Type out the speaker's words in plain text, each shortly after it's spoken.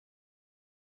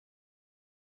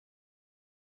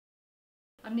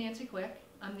I'm Nancy Quick.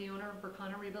 I'm the owner of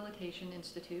Berkana Rehabilitation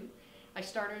Institute. I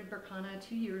started Berkana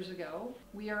 2 years ago.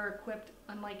 We are equipped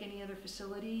unlike any other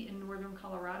facility in northern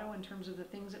Colorado in terms of the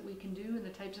things that we can do and the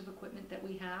types of equipment that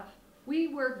we have. We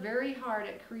work very hard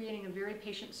at creating a very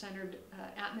patient-centered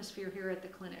atmosphere here at the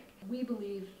clinic. We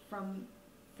believe from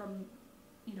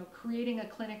creating a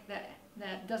clinic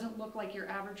that doesn't look like your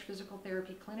average physical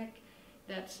therapy clinic,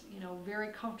 that's very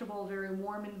comfortable, very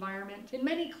warm environment. In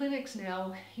many clinics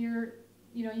now, you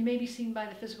may be seen by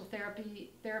the physical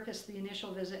therapist the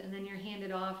initial visit, and then you're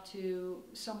handed off to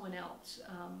someone else,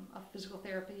 a physical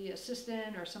therapy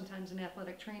assistant or sometimes an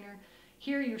athletic trainer.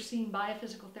 Here you're seen by a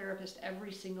physical therapist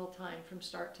every single time from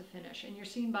start to finish, and you're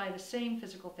seen by the same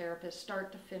physical therapist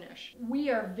start to finish.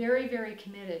 We are very, very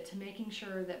committed to making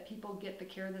sure that people get the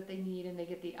care that they need and they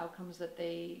get the outcomes that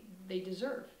they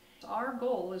deserve. Our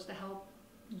goal is to help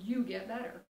you get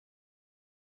better.